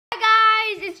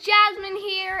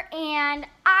here, and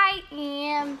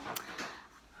I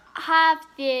have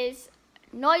this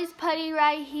noise putty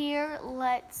right here.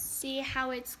 Let's see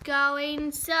how it's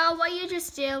going. So what you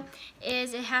just do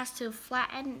is it has to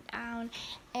flatten down,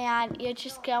 and you're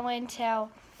just going to,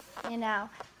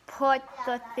 put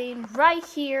the thing right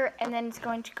here, and then it's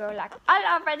going to go like all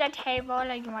over the table,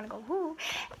 and you want to go whoo,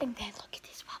 and then look at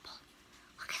this bubble.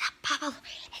 Look at that bubble.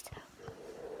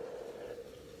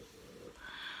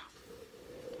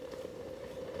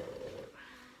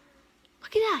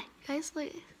 Look at that, guys.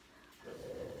 Look.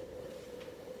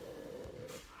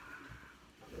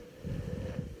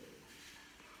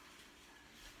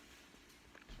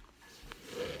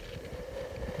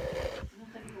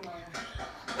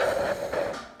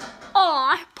 Oh,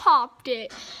 I popped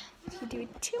it. If you do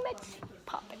it too much,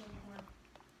 pop it.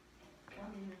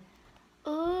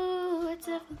 Oh, it's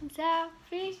a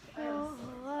fantastic.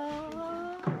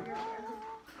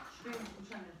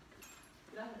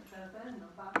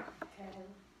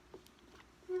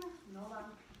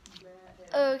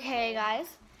 Okay, guys.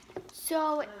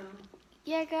 So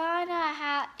you're gonna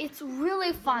have. It's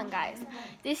really fun, guys.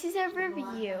 This is a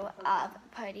review of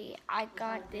putty. I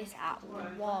got this at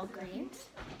Walgreens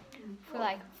for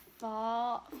like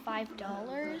 $5.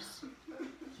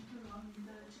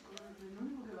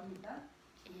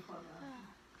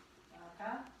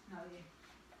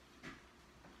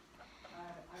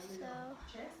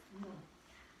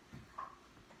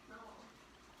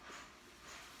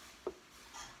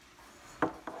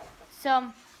 So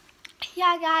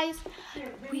yeah, guys,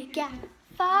 we got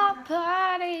fun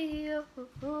putty. Ooh,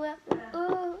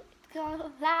 it's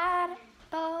gonna light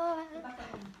up.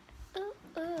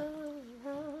 Ooh.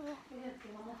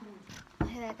 Look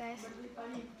at that, guys.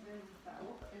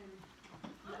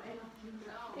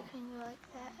 It can go like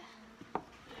that.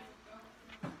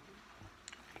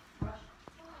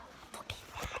 Look at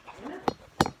that.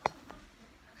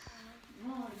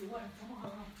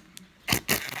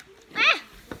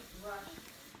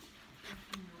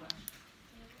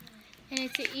 And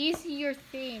it's an easier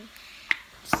thing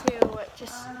to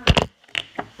just.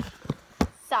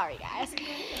 Sorry, guys.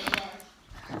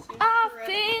 I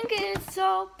think it's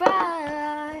so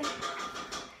bright.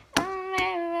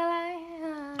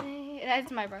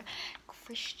 That's my brother,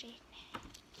 Christian.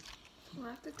 You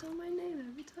have to tell my name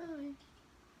every time.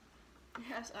 It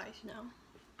has eyes now.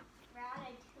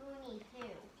 Ratatouille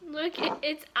too. Look,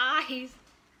 it's eyes.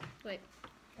 Wait,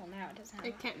 well now it doesn't have.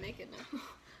 It can't make it now.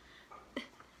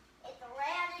 It's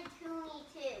Ratatouille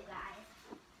too, guys.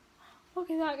 Look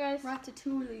at that, guys.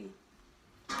 Ratatouille.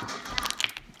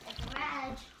 It's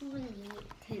Ratatouille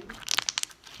too.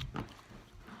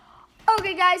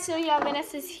 Okay, guys, so yeah,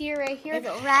 Vanessa's here, right here. It's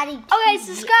Ratatouille. Okay,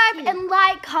 subscribe and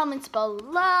like, comments below.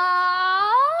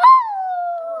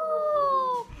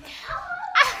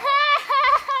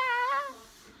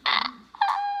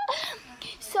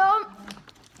 So,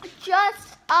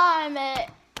 just,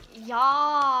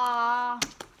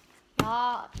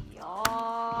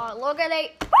 look at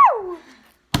it. Woo!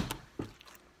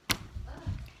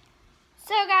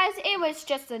 So, guys, it was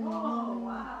just a,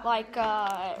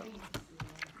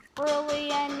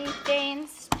 really anything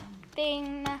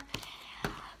thing.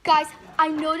 Guys, I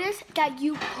noticed that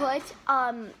you put,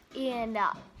 in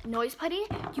noise putty,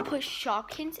 you put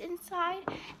Shopkins inside,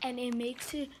 and it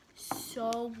makes it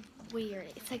so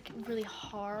weird. It's like really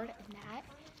hard and that.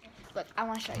 Look, I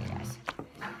want to show you guys.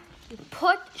 You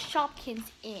put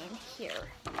Shopkins in here.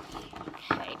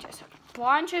 Okay, just a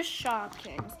bunch of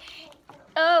Shopkins.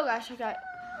 Oh gosh, I got.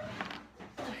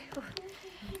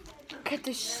 Look at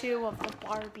the shoe of the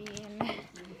Barbie.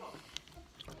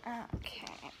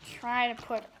 Okay, trying to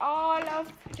put all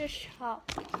of the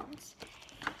Shopkins.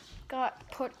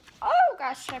 Oh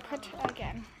gosh, I put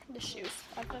again the shoes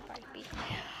of the Barbie.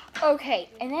 Okay,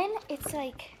 and then it's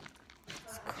like,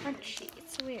 it's crunchy,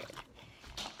 it's weird.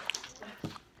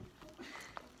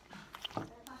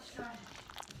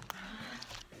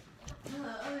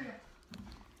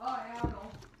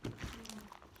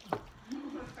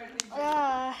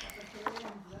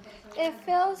 It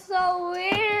feels so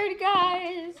weird,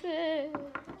 guys.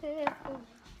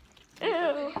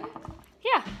 Ew.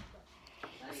 Yeah.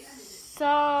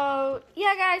 So,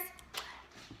 yeah, guys.